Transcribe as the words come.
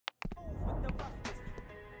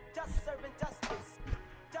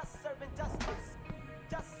serving justice.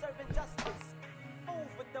 Just serving justice. Move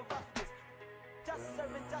with the roughness. Just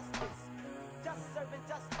serving justice. Just serving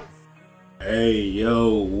justice. Hey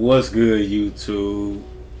yo, what's good YouTube?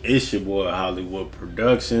 It's your boy Hollywood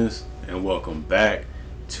Productions and welcome back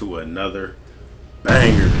to another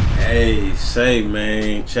banger. Hey, say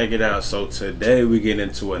man, check it out. So today we get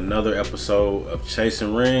into another episode of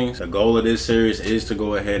Chasing Rings. The goal of this series is to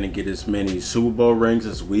go ahead and get as many Super Bowl rings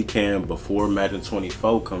as we can before Madden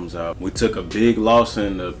 24 comes out. We took a big loss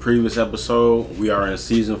in the previous episode. We are in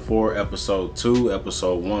season 4, episode 2.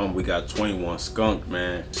 Episode 1, we got 21 skunked,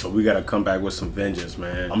 man. So we gotta come back with some vengeance,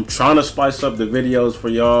 man. I'm trying to spice up the videos for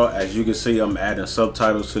y'all. As you can see, I'm adding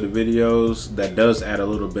subtitles to the videos. That does add a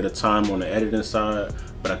little bit of time on the editing side,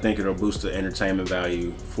 but I think it'll boost the entertainment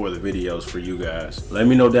value for the videos for you guys. Let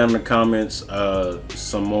me know down in the comments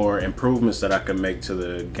some more improvements that I can make to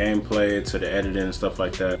the gameplay, to the editing and stuff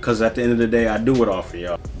like that, because at the end of the day I do it all for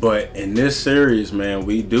y'all. But in this series, man,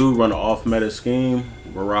 we do run an off meta scheme.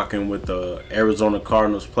 We're rocking with the Arizona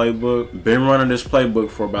Cardinals playbook. Been running this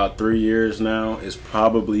playbook for about 3 years now. It's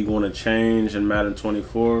probably going to change in Madden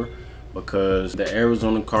 24 because the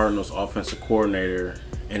Arizona Cardinals offensive coordinator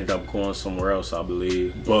ended up going somewhere else, I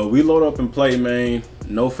believe. But we load up and play, man.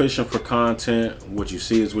 No fishing for content. What you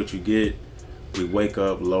see is what you get. We wake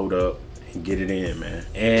up, load up, and get it in, man.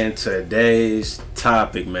 And today's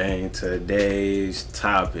topic, man. Today's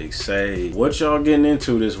topic. Say, what y'all getting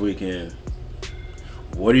into this weekend?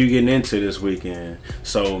 What are you getting into this weekend?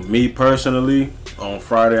 So me personally, on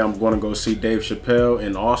Friday, I'm going to go see Dave Chappelle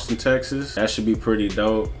in Austin, Texas. That should be pretty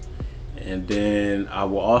dope. And then I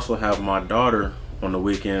will also have my daughter on the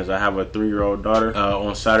weekends. I have a 3-year-old daughter.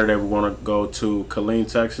 On Saturday, we're going to go to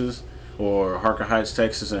Killeen, Texas, or Harker Heights,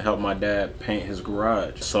 Texas, and help my dad paint his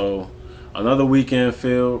garage. So another weekend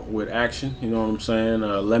filled with action. You know what I'm saying?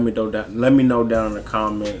 Let me know down in the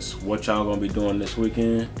comments what y'all gonna be doing this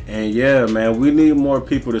weekend. And yeah, man, we need more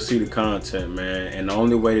people to see the content, man. And the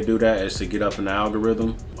only way to do that is to get up in the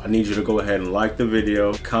algorithm. I need you to go ahead and like the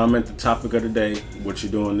video, comment the topic of the day, what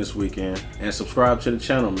you're doing this weekend, and subscribe to the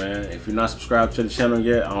channel, man. If you're not subscribed to the channel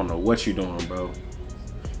yet, I don't know what you're doing, bro.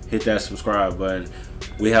 Hit that subscribe button.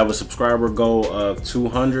 We have a subscriber goal of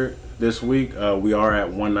 200 this week. We are at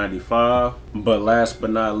 195. But last but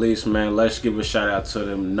not least, man, let's give a shout out to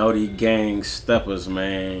them Naughty Gang Steppers,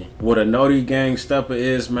 man. What a Naughty Gang Stepper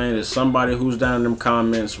is, man, is somebody who's down in them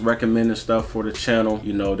comments recommending stuff for the channel.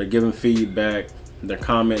 You know, they're giving feedback. They're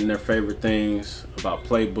commenting their favorite things about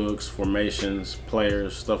playbooks, formations,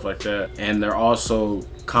 players, stuff like that. And they're also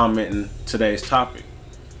commenting today's topic.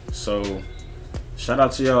 So shout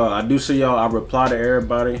out to y'all. I do see y'all. I reply to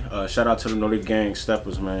everybody. Shout out to the Naughty Gang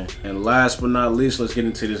Steppers, man. And last but not least, let's get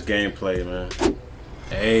into this gameplay, man.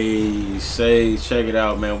 Hey, say, check it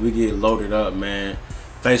out, man. We get loaded up, man.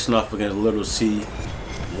 Facing off against Little C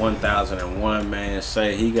 1001, man.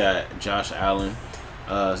 Say, he got Josh Allen.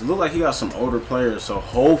 It look like he got some older players, so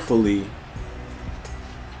hopefully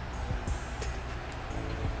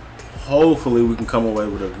we can come away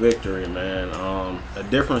with a victory, man. A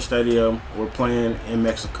different stadium. We're playing in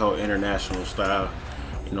Mexico international style,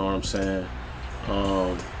 you know what I'm saying?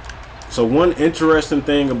 So one interesting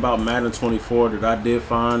thing about Madden 24 that I did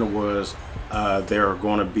find was there are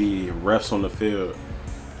going to be refs on the field.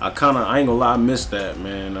 I ain't gonna lie, I missed that,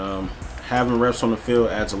 man. Having refs on the field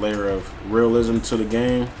adds a layer of realism to the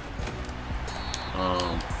game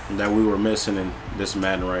that we were missing in this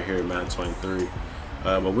Madden right here, Madden 23.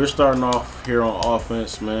 But we're starting off here on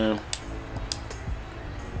offense, man.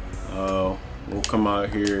 We'll come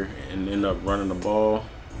out here and end up running the ball.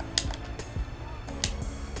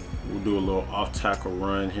 We'll do a little off tackle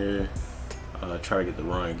run here. Try to get the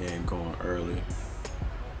run game going early.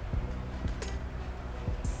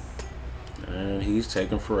 And he's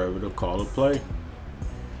taking forever to call a play.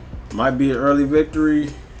 Might be an early victory.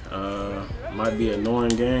 Might be an annoying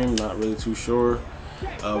game. Not really too sure.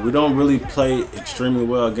 We don't really play extremely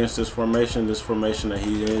well against this formation. This formation that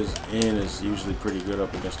he is in is usually pretty good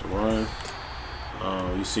up against the run.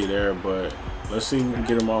 You see there, but let's see if we can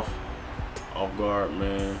get him off guard,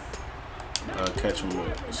 man. Catch him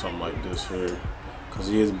with something like this here, because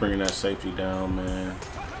he is bringing that safety down, man.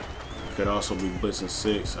 Could also be blitzing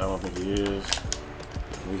 6. I don't think he is.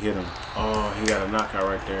 We hit him. Oh, he got a knockout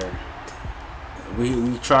right there.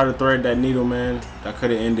 We tried to thread that needle, man. That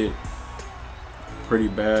could have ended pretty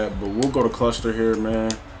bad, but we'll go to cluster here,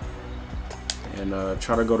 man, and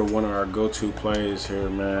try to go to one of our go-to plays here,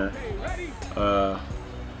 man.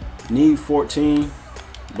 Need 14,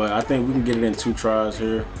 but I think we can get it in 2 tries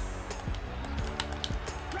here.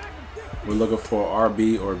 We're looking for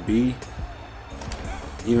RB or B,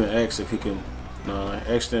 even X if he can No,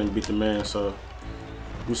 X didn't beat the man, so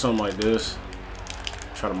do something like this.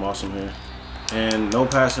 Try to moss him here. And no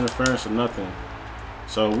pass interference or nothing.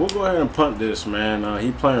 So we'll go ahead and punt this, man.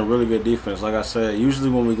 He playing really good defense. Like I said, usually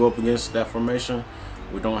when we go up against that formation,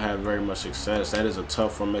 we don't have very much success. That is a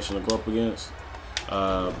tough formation to go up against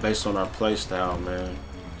based on our play style, man.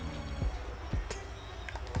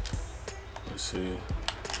 Let's see.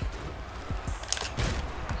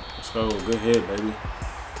 Let's go. Good hit, baby.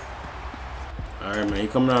 All right, man. He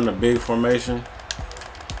coming out in a big formation.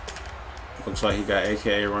 Looks like he got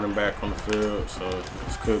AKA running back on the field, so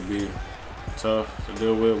this could be tough to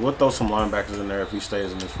deal with. We'll throw some linebackers in there if he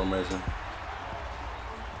stays in this formation.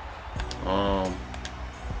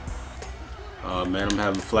 Man, I'm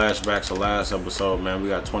having flashbacks of last episode, man. We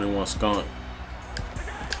got 21 skunk.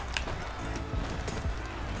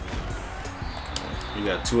 You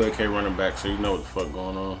got 2 AK running backs, so you know what the fuck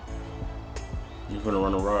going on. You finna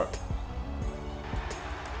run a rock.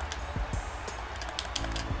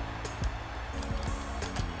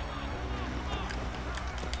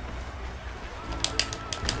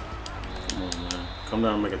 Come on, man. Come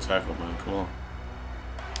down and make a tackle, man. Come on.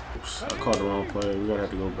 Oops, I caught the wrong play. We gotta have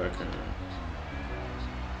to go back in.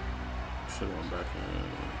 Should have went back in.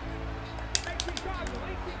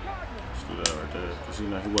 Let's do that right there. Cause you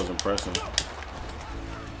know he wasn't pressing.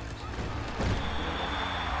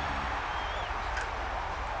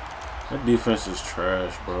 That defense is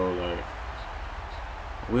trash, bro. Like,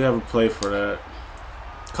 we have a play for that.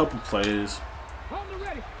 Couple plays.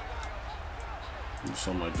 Do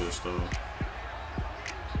something like this though.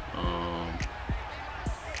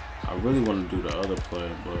 I really want to do the other play,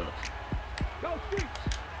 but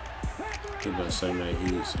he been saying that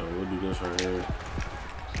heat, so we'll do this right here.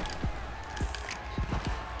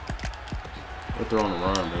 We'll throw on the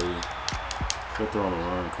run, baby. We'll throw on the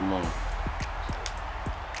run. Come on.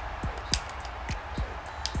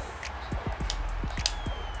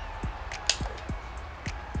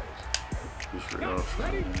 Just read off,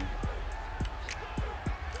 man.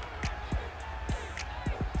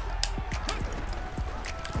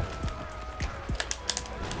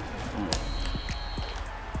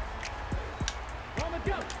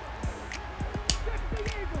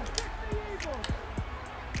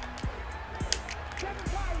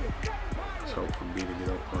 Let's hope for B to get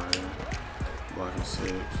up right here. Blocking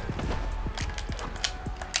 6.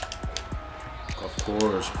 Of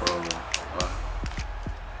course, bro.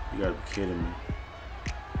 You gotta be kidding me.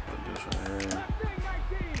 Put this right here.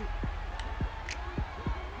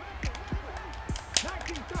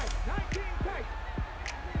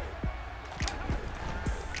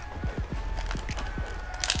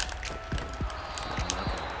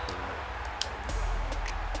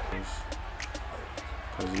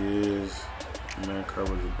 Because he is man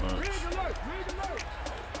coverage a bunch.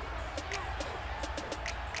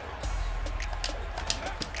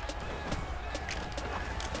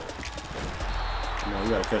 Come on, you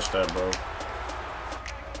gotta catch that, bro.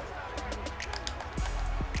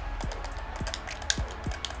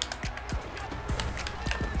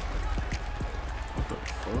 What the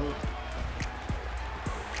fuck?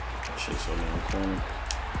 That shit's so damn corny.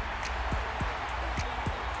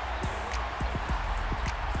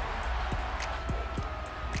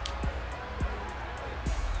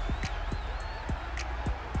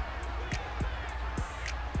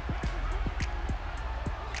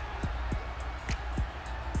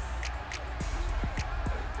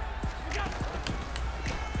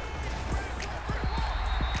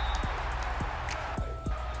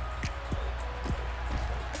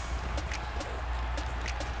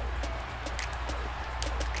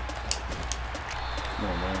 Come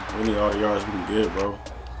on, man. We need all the yards we can get, bro.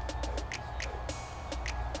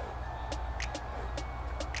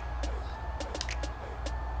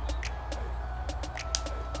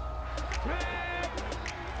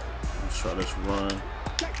 Let's try this run.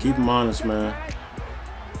 Keep him honest, man.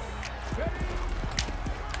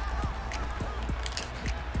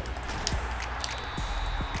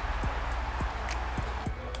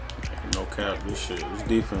 No cap, this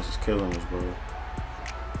defense is killing us, bro.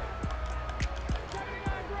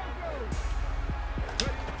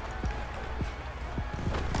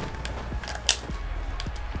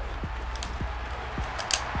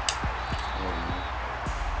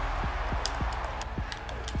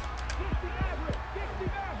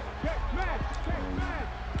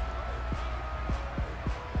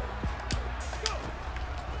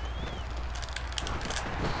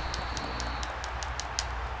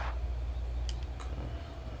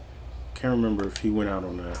 Can't remember if he went out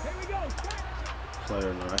on that play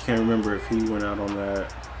or not. I can't remember if he went out on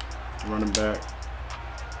that running back.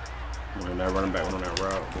 When that running back on that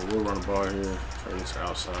route, but we'll run the ball here. Try to get to the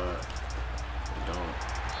outside. We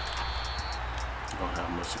don't have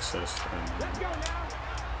much success.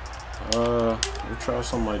 We'll try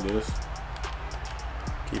something like this.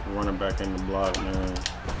 Keep a running back in the block, man.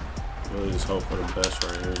 Really just hope for the best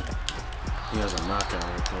right here. He has a knockout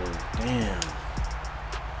right there. Damn.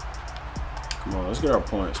 Come on, let's get our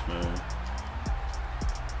points, man.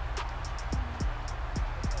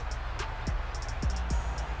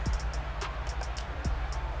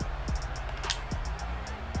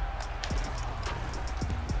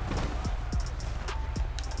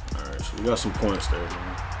 Alright, so we got some points there,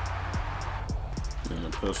 man. And the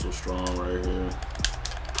pistol strong right here.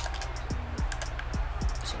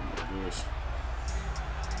 Something like this.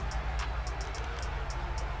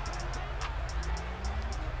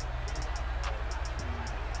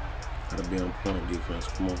 Gotta be on point defense.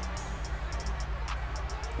 Come on.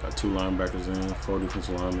 Got 2 linebackers in, 4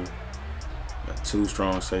 defensive linemen. Got 2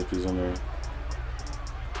 strong safeties in there.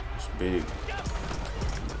 It's big.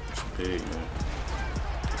 It's big, man.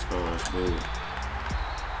 Let's go. That's big.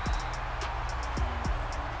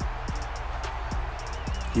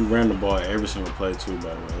 He ran the ball every single play too,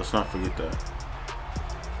 by the way. Let's not forget that.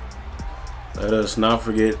 Let us not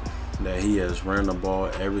forget that he has ran the ball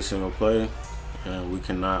every single play. And we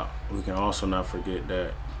can also not forget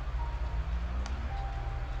that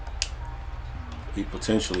he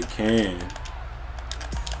potentially can,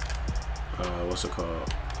 what's it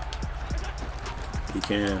called? He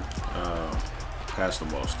can pass the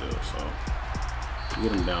ball still, so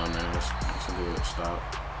get him down there. That's a good stop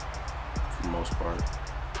for the most part.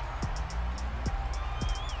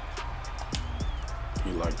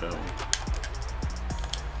 He like that one.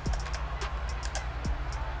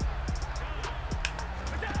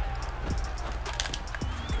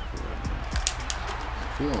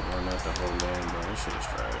 He don't run out the whole game, bro. This shit is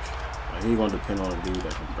trash. Like, he gonna depend on a dude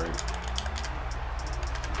that can break.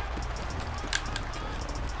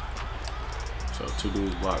 So 2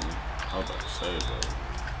 dudes block me. I was about to say, bro.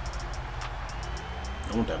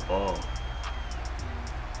 I want that ball.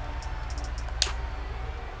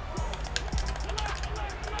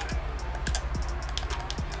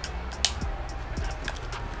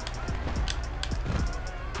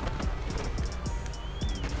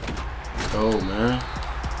 Let's go, man.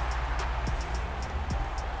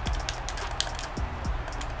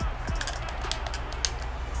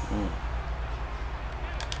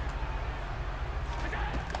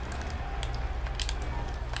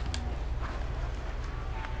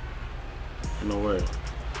 No way.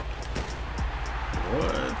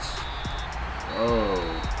 What? Oh.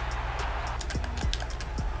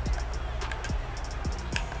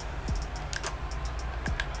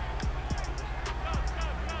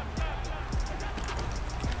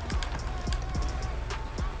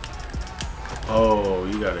 Oh,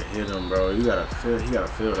 you gotta hit him, bro. He gotta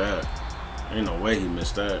feel that. Ain't no way he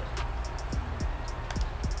missed that.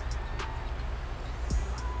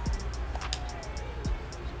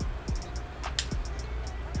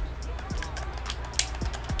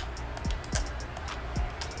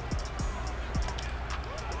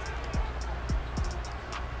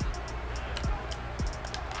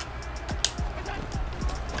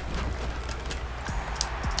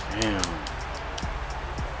 Damn.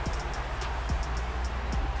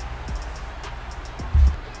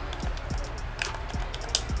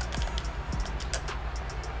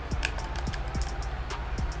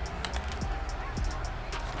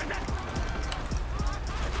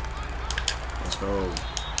 Let's go.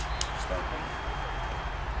 Stop him.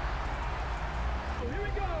 Here we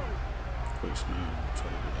go. Quick snap. Try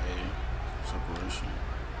to get A. Separation.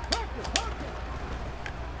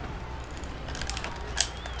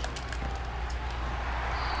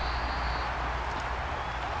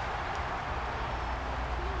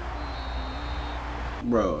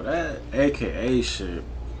 Bro, that AKA shit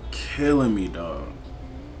killing me, dog.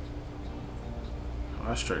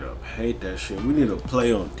 I straight up hate that shit. We need to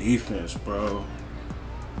play on defense, bro.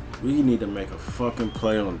 We need to make a fucking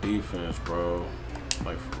play on defense, bro.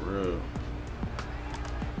 Like, for real.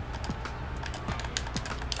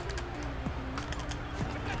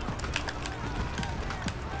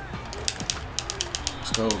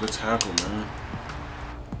 Let's go. Good tackle, man.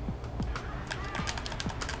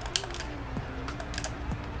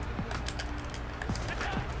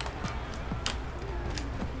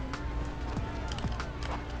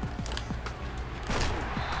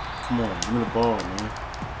 Come on, give me the ball, man.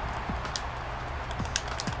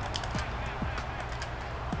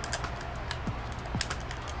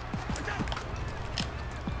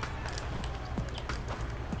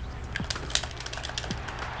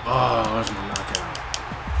 Oh, that's my knockout.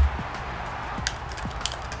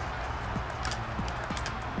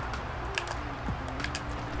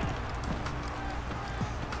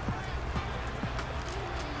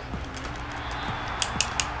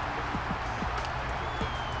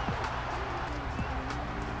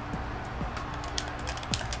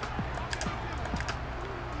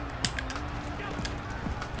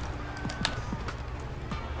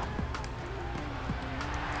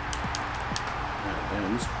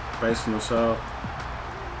 icing us out.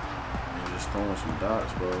 And just throwing some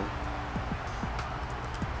dots, bro.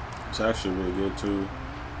 It's actually really good too.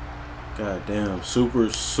 God damn, super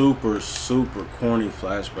corny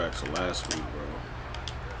flashbacks of last week, bro.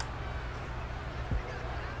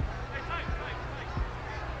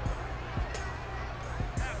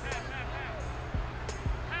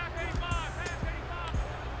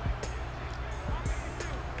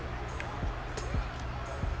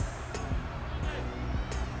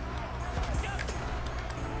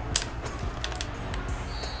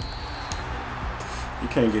 He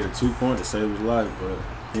can't get a 2-point to save his life, but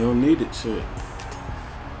he don't need it, shit.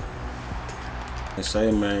 And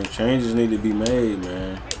say, man, changes need to be made,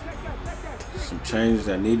 man. Some changes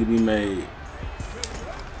that need to be made.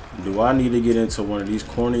 Do I need to get into one of these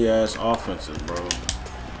corny ass offenses, bro? Look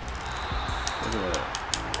at that.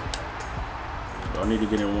 Do I need to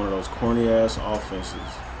get in one of those corny ass offenses?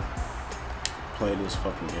 Play this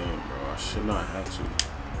fucking game, bro. I should not have to.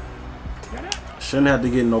 Shouldn't have to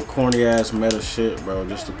get no corny ass meta shit, bro,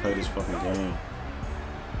 just to play this fucking game.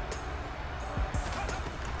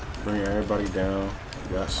 Bring everybody down.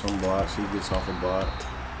 Got some blocks. He gets off a block.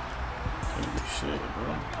 Can't do shit,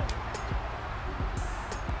 bro.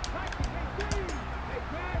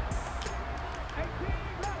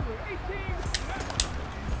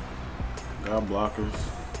 Got blockers.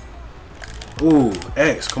 Ooh,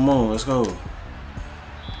 X, come on, let's go.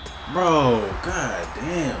 Bro, god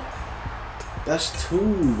damn. That's 2,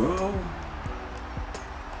 bro.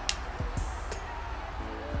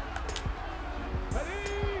 You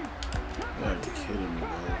gotta be kidding me, bro.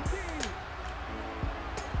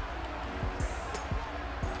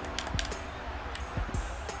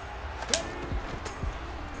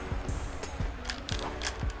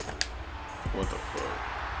 What the fuck?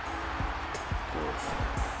 Of course.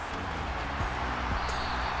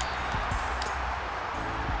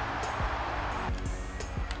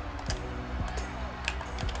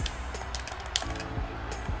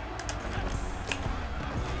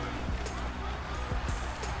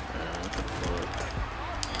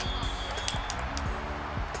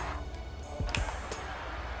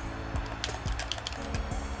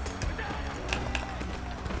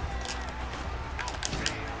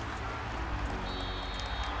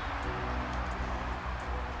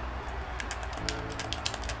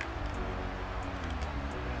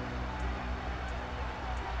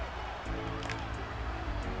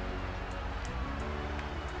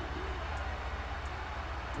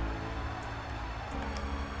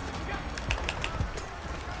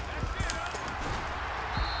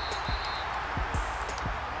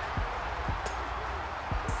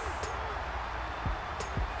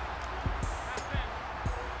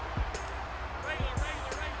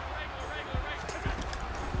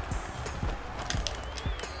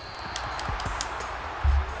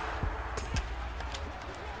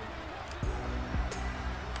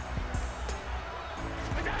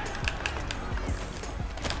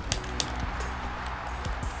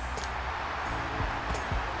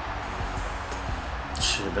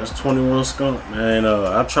 That's 21 skunk, man.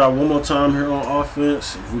 I'll try one more time here on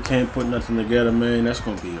offense. If we can't put nothing together, man, that's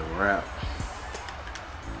gonna be a wrap.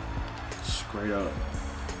 Straight up.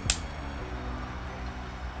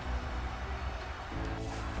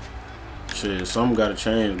 Shit, something gotta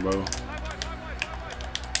change, bro.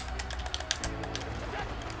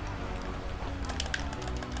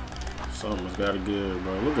 Something's gotta give,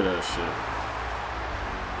 bro. Look at that shit.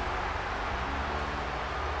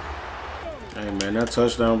 Hey man, that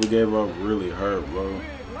touchdown we gave up really hurt, bro.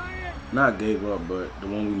 Not gave up, but the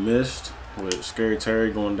one we missed with Scary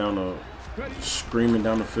Terry going down the, screaming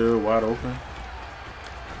down the field wide open.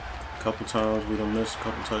 A couple times we done missed a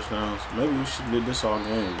couple touchdowns. Maybe we should do this all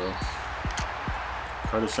game, bro.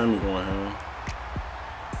 Curtis Samuel going ham.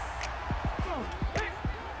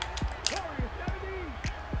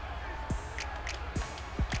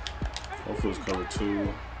 Hopefully it's cover 2.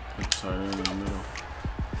 Hit the tight end in the middle.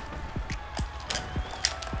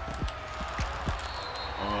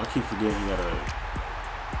 I keep forgetting he got a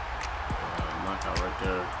knockout right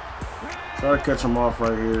there. Try to catch him off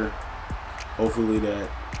right here. Hopefully that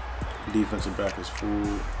defensive back is full,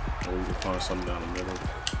 or we can find something down the middle.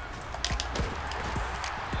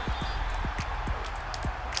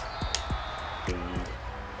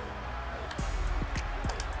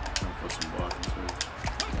 Put some blocking too.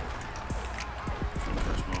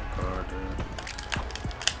 Catch my card there.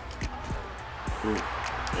 Ooh.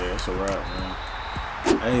 Yeah, it's a wrap, man.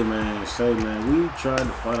 Hey man, say man, we tried to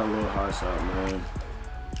fight our little hearts out, man.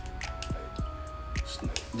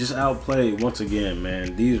 Just outplayed once again,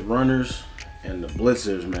 man. These runners and the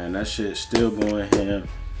blitzers, man, that shit still going ham.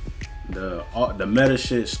 The meta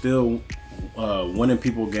shit still winning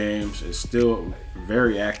people games. It's still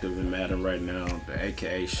very active in Madden right now. The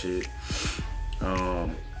AKA shit.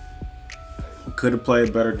 Could have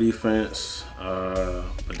played better defense,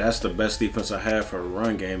 but that's the best defense I have for a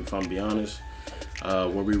run game, if I'm be honest. Where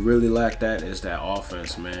we really lack that is that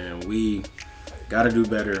offense, man. We got to do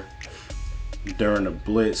better during the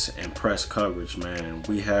blitz and press coverage, man.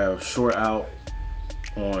 We have short out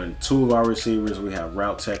on 2 of our receivers. We have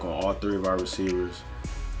route tech on all 3 of our receivers.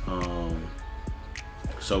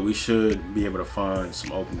 So we should be able to find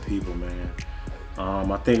some open people, man.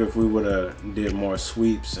 I think if we would have did more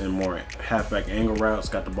sweeps and more halfback angle routes,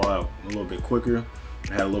 got the ball out a little bit quicker,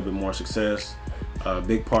 had a little bit more success. A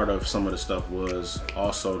big part of some of the stuff was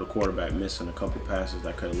also the quarterback missing a couple passes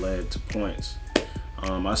that could have led to points.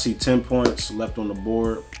 I see 10 points left on the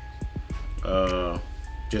board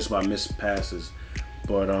just by missed passes.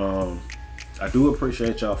 But I do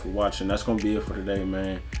appreciate y'all for watching. That's going to be it for today,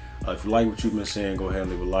 man. If you like what you've been seeing, go ahead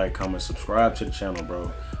and leave a like, comment, subscribe to the channel,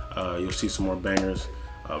 bro. You'll see some more bangers.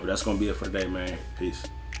 But that's going to be it for today, man. Peace.